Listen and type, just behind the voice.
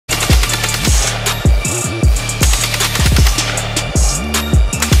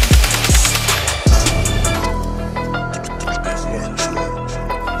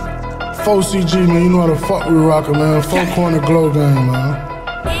4CG, man, you know how the fuck we rockin', man. 4 corner glow game,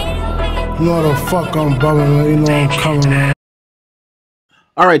 man. You know how the fuck I'm bumming, man. You know I'm coming, man.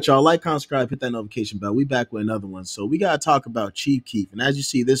 All right, y'all. Like, comment, subscribe, hit that notification bell. We back with another one. So we gotta talk about Chief Keef. And as you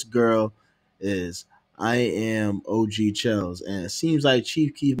see, this girl is I am OG Chels. And it seems like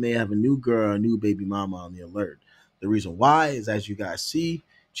Chief Keef may have a new girl, a new baby mama on the alert. The reason why is, as you guys see,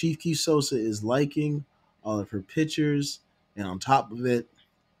 Chief Keef Sosa is liking all of her pictures. And on top of it,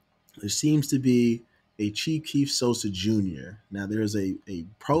 there seems to be a Chief Keef Sosa Jr. Now, there's a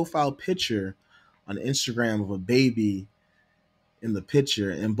profile picture on Instagram of a baby in the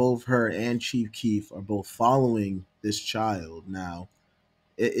picture, and both her and Chief Keef are both following this child. Now,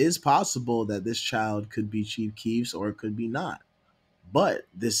 it is possible that this child could be Chief Keef's or it could be not. But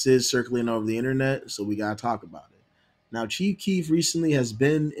this is circulating over the internet, so we got to talk about it. Now, Chief Keef recently has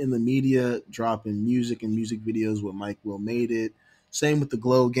been in the media dropping music and music videos with Mike Will Made It. Same with the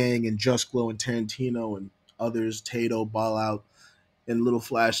Glow Gang and Just Glow and Tarantino and others, Tato, Ball Out, and Little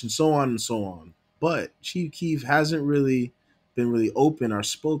Flash, and so on and so on. But Chief Keef hasn't really been really open or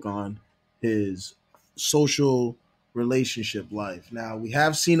spoke on his social relationship life. Now, we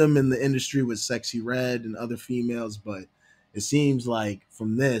have seen him in the industry with Sexy Red and other females, but it seems like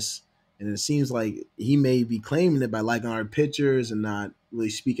from this, and it seems like he may be claiming it by liking our pictures and not really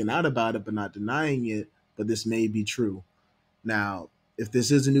speaking out about it, but not denying it, but this may be true. Now, if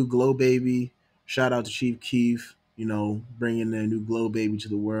this is a new Glow baby, shout out to Chief Keef, you know, bringing a new Glow baby to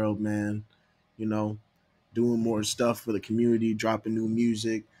the world, man. You know, doing more stuff for the community, dropping new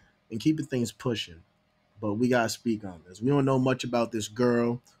music, and keeping things pushing. But we got to speak on this. We don't know much about this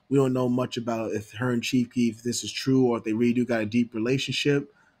girl. We don't know much about if her and Chief Keef, if this is true or if they really do got a deep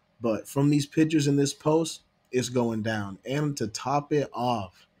relationship. But from these pictures in this post, it's going down. And to top it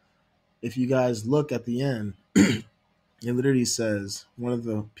off, if you guys look at the end, it literally says, one of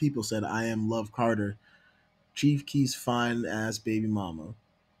the people said, I am Love Carter, Chief Keef's fine ass baby mama.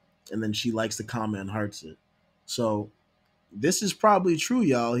 And then she likes the comment and hearts it. So this is probably true,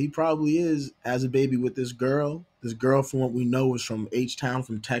 y'all. He probably has a baby with this girl. This girl, from what we know, is from H-Town,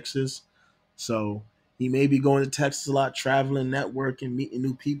 from Texas. So he may be going to Texas a lot, traveling, networking, meeting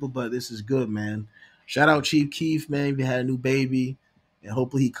new people, but this is good, man. Shout out Chief Keef, man. He had a new baby, and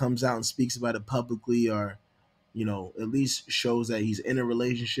hopefully he comes out and speaks about it publicly, or, you know, at least shows that he's in a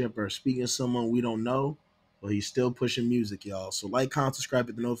relationship or speaking to someone we don't know, but he's still pushing music, y'all. So like, comment, subscribe,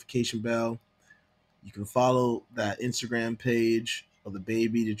 hit the notification bell. You can follow that Instagram page of the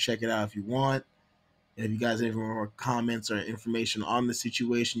baby to check it out if you want. And if you guys have any more comments or information on the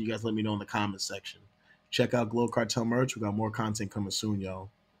situation, you guys let me know in the comment section. Check out GloCartel merch. We got more content coming soon,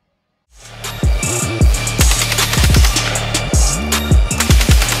 y'all.